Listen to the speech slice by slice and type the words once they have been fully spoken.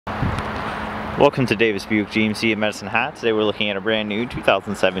Welcome to Davis Buick GMC in Medicine Hat. Today we're looking at a brand new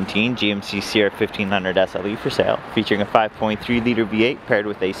 2017 GMC Sierra 1500 SLE for sale, featuring a 5.3 liter V8 paired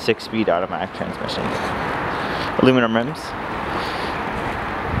with a 6-speed automatic transmission. Aluminum rims,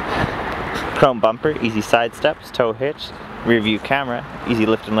 chrome bumper, easy side steps, tow hitch, rear view camera, easy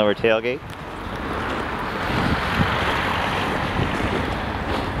lift and lower tailgate.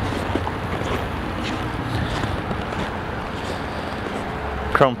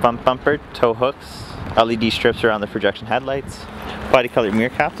 Chrome front bumper, tow hooks, LED strips around the projection headlights, body colored mirror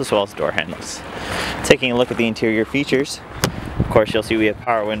caps, as well as door handles. Taking a look at the interior features, of course you'll see we have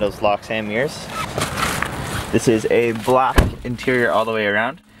power windows, locks, and mirrors. This is a black interior all the way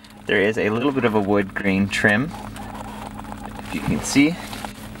around. There is a little bit of a wood grain trim, if you can see.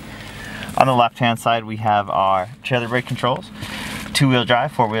 On the left hand side we have our trailer brake controls, 2-wheel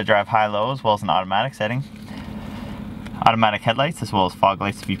drive, 4-wheel drive high-low, as well as an automatic setting. Automatic headlights, as well as fog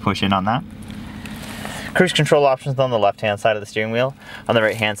lights if you push in on that. Cruise control options on the left hand side of the steering wheel. On the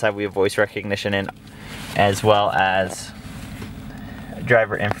right hand side we have voice recognition and as well as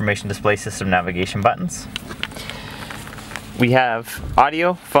driver information display system navigation buttons. We have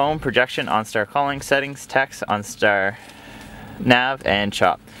audio, phone, projection, OnStar calling, settings, text, OnStar nav, and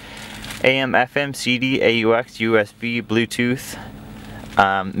CHOP. AM, FM, CD, AUX, USB, Bluetooth,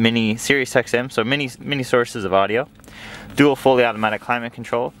 mini Sirius XM, so many sources of audio. Dual fully automatic climate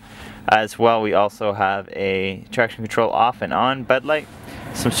control. As well, we also have a traction control off and on bed light.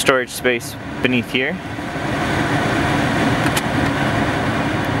 Some storage space beneath here.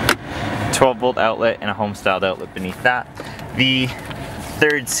 12-volt outlet and a home-styled outlet beneath that. The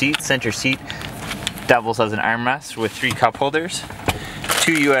third seat, center seat, doubles as an armrest with 3 cup holders,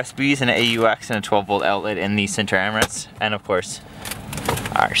 2 USBs, and an AUX and a 12-volt outlet in the center armrest, and of course,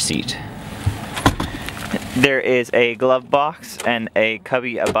 our seat. There is a glove box and a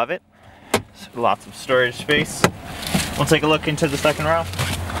cubby above it. So lots of storage space. We'll take a look into the second row.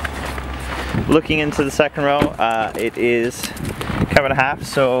 Looking into the second row, it is cab and a half,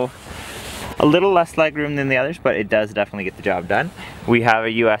 so a little less legroom than the others, but it does definitely get the job done. We have a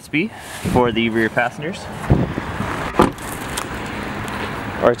USB for the rear passengers,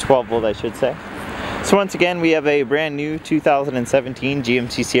 or 12-volt I should say. So once again, we have a brand new 2017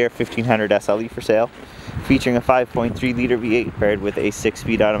 GMC Sierra 1500 SLE for sale, featuring a 5.3 liter V8 paired with a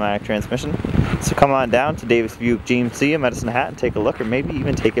 6-speed automatic transmission. So come on down to Davis Buick GMC in Medicine Hat and take a look, or maybe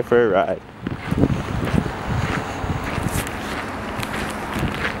even take it for a ride.